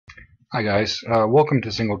Hi guys, welcome to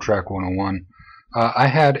Singletrack 101. I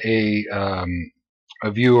had a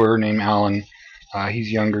viewer named Alan. He's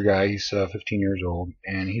a younger guy. He's 15 years old,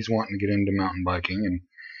 and he's wanting to get into mountain biking. And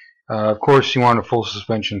of course, he wanted a full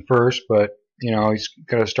suspension first, but he's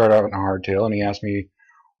got to start out in a hardtail. And he asked me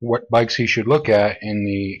what bikes he should look at in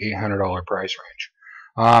the $800 price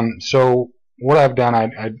range. So what I've done,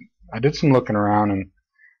 I did some looking around, and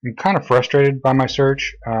I'm kind of frustrated by my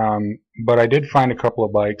search, but I did find a couple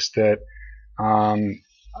of bikes that um,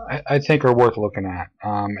 I think are worth looking at.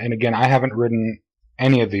 And again, I haven't ridden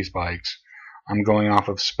any of these bikes. I'm going off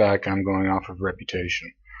of spec. I'm going off of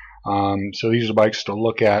reputation. So these are bikes to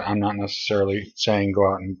look at. I'm not necessarily saying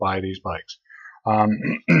go out and buy these bikes.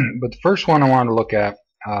 But the first one I wanted to look at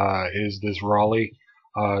is this Raleigh.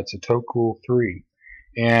 It's a Tokul 3.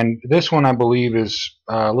 And this one I believe is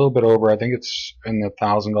a little bit over. I think it's in the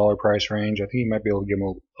 $1,000 price range. I think you might be able to get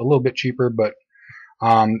them a little bit cheaper, but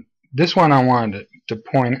this one I wanted to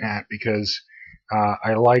point at because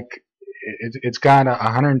I like it's got a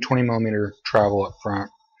 120 millimeter travel up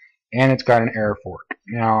front, and it's got an air fork.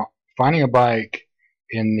 Now, finding a bike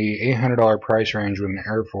in the $800 price range with an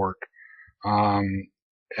air fork,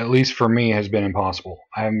 at least for me, has been impossible.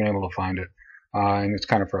 I haven't been able to find it, and it's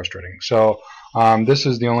kind of frustrating. So this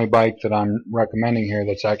is the only bike that I'm recommending here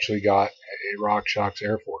that's actually got a RockShox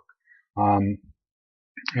air fork.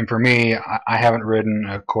 And for me, I haven't ridden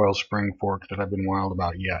a coil spring fork that I've been wild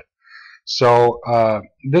about yet. So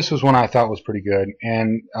this was one I thought was pretty good,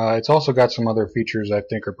 and it's also got some other features I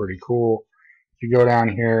think are pretty cool. If you go down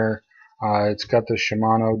here, it's got the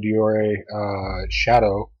Shimano Diore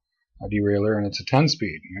Shadow derailleur, and it's a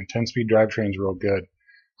 10-speed. And 10-speed drivetrain is real good.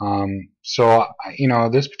 So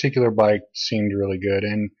this particular bike seemed really good,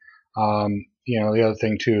 and the other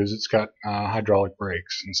thing too is it's got hydraulic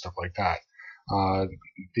brakes and stuff like that.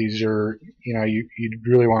 These are, you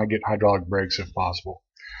really want to get hydraulic brakes if possible.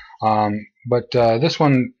 But this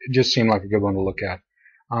one just seemed like a good one to look at.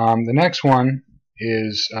 The next one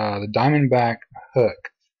is the Diamondback hook.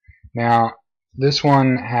 Now, this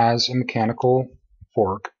one has a mechanical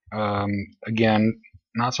fork. Again,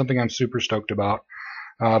 not something I'm super stoked about.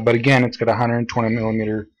 But again, it's got 120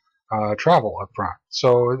 millimeter travel up front.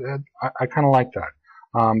 So I kind of like that.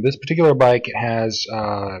 This particular bike has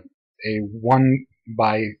a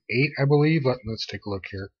 1x8, I believe. Let's take a look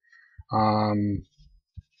here.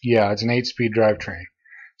 Yeah, it's an 8-speed drivetrain.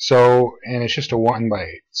 So, and it's just a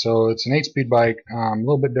 1x8. So it's an 8-speed bike, a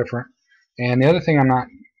little bit different. And the other thing I'm not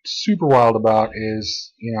super wild about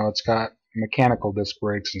is, it's got mechanical disc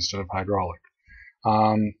brakes instead of hydraulic.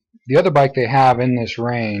 The other bike they have in this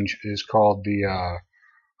range is called the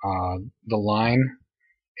Line.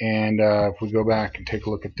 And if we go back and take a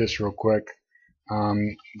look at this real quick,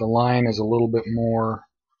 the Line is a little bit more.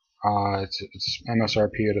 It's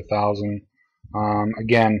MSRP at 1,000.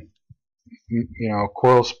 Again,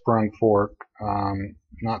 coil sprung fork.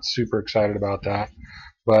 Not super excited about that,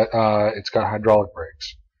 but it's got hydraulic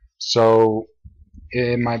brakes, so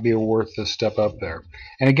it might be worth the step up there.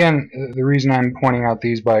 And again, the reason I'm pointing out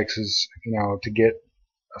these bikes is, to get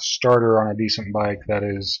a starter on a decent bike that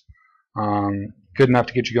is good enough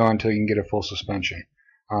to get you going until you can get a full suspension.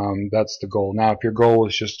 That's the goal. Now, if your goal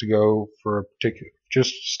is just to go for a particular,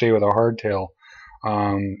 just stay with a hardtail,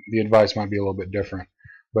 the advice might be a little bit different.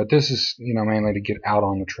 But this is, mainly to get out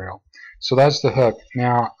on the trail. So that's the hook.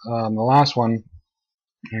 Now, the last one,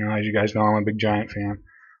 as you guys know, I'm a big Giant fan.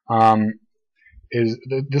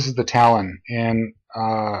 This is the Talon, and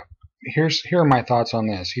here are my thoughts on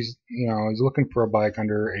this. He's looking for a bike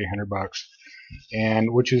under $800,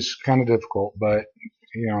 and which is kind of difficult, but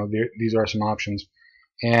these are some options.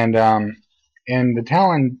 And the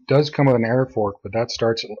Talon does come with an air fork, but that's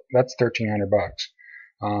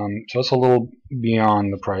 $1,300. So it's a little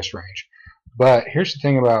beyond the price range. But here's the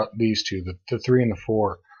thing about these two, the 3 and the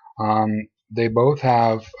 4. They both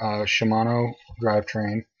have Shimano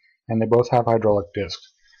drivetrain, and they both have hydraulic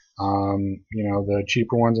discs. The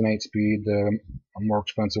cheaper one's an 8-speed, the more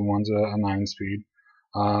expensive one's a 9-speed.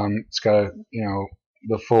 It's got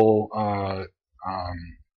the full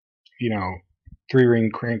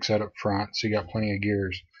 3-ring crankset up front, so you got plenty of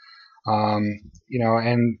gears. And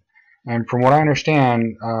from what I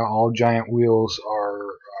understand, all Giant wheels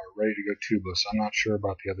are ready to go tubeless. I'm not sure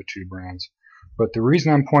about the other two brands, but the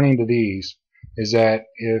reason I'm pointing to these is that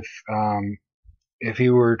if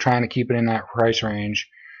you were trying to keep it in that price range,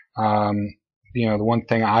 the one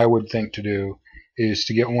thing I would think to do is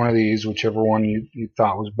to get one of these, whichever one you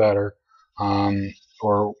thought was better,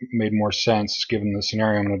 or made more sense given the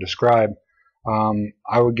scenario I'm going to describe.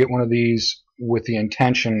 I would get one of these with the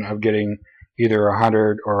intention of getting either a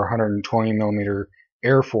 100 or 120 millimeter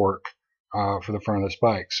air fork for the front of this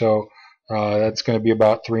bike. So that's going to be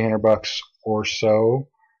about $300 or so.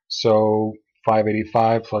 So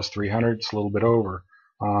 585 plus 300, it's a little bit over.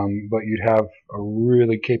 But you'd have a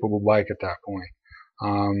really capable bike at that point.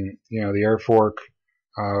 The air fork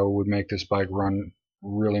would make this bike run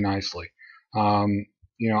really nicely.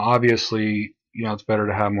 Obviously, it's better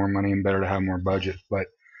to have more money and better to have more budget. But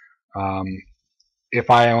if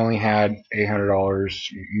I only had $800,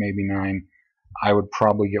 maybe $900, I would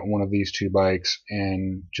probably get one of these two bikes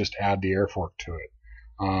and just add the air fork to it.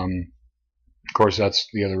 Of course, that's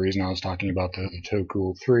the other reason I was talking about the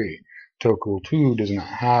Tokul 3. Tokul 2 does not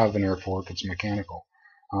have an air fork; it's mechanical,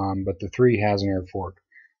 but the 3 has an air fork.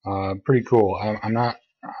 Pretty cool. I'm not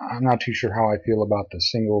too sure how I feel about the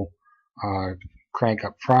single crank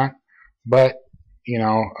up front, but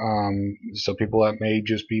some people, that may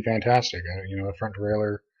just be fantastic. The front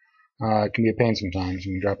derailleur can be a pain sometimes.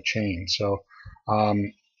 You can drop a chain. So,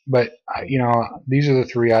 but these are the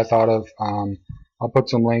three I thought of. I'll put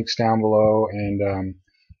some links down below, and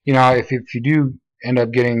if you do end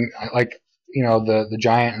up getting the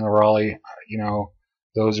Giant and the Raleigh,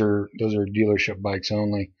 those are dealership bikes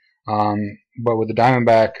only. But with the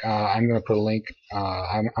Diamondback, I'm going to put a link.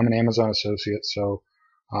 I'm an Amazon associate, so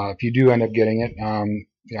if you do end up getting it,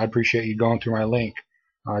 I appreciate you going through my link.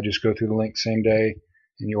 Just go through the link same day,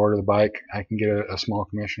 and you order the bike. I can get a small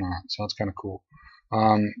commission on it, so that's kind of cool.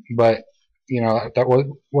 But that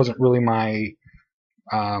wasn't really my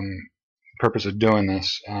purpose of doing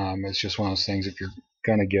this. It's just one of those things. If you're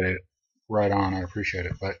gonna get it, right on. I appreciate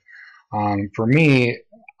it. But for me,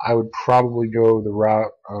 I would probably go the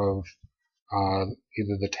route of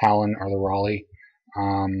either the Talon or the Raleigh.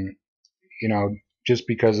 Just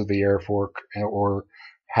because of the air fork, or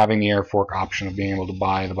having the air fork option of being able to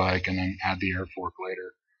buy the bike and then add the air fork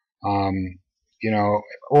later.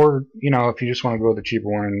 Or if you just want to go with the cheaper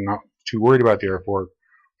one and not too worried about the air fork,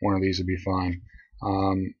 one of these would be fine.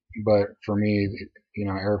 But for me,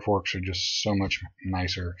 air forks are just so much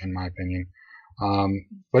nicer, in my opinion.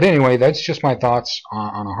 But anyway, that's just my thoughts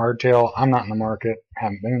on a hardtail. I'm not in the market,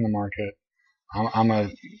 haven't been in the market. I'm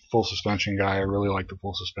a full suspension guy. I really like the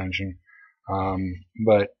full suspension.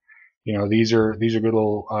 But these are good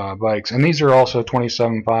little bikes, and these are also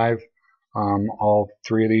 27.5. All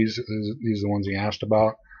three of these are the ones he asked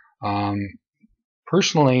about.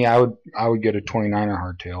 Personally, I would get a 29er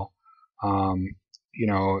hardtail.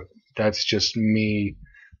 That's just me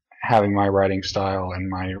having my riding style and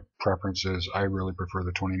my preferences. I really prefer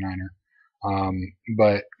the 29er.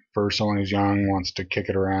 But for someone who's young, wants to kick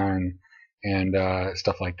it around and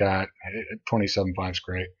stuff like that, 27.5 is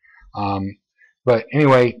great. But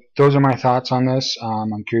anyway, those are my thoughts on this.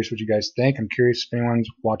 I'm curious what you guys think. I'm curious if anyone's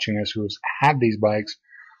watching this who's had these bikes,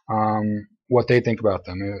 what they think about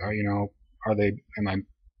them. Am I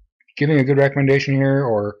giving a good recommendation here,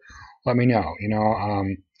 or let me know.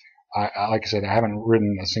 Like I said, I haven't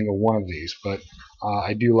ridden a single one of these, but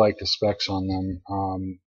I do like the specs on them.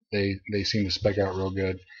 They seem to spec out real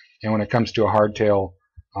good. And when it comes to a hardtail,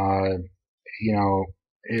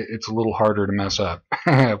 it's a little harder to mess up.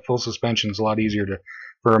 Full suspension is a lot easier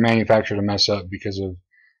for a manufacturer to mess up because of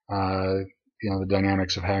the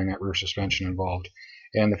dynamics of having that rear suspension involved.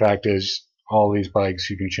 And the fact is, all these bikes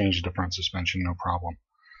you can change the front suspension no problem.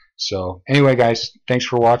 So anyway, guys, thanks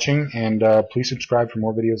for watching, and please subscribe for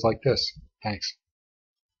more videos like this. Thanks.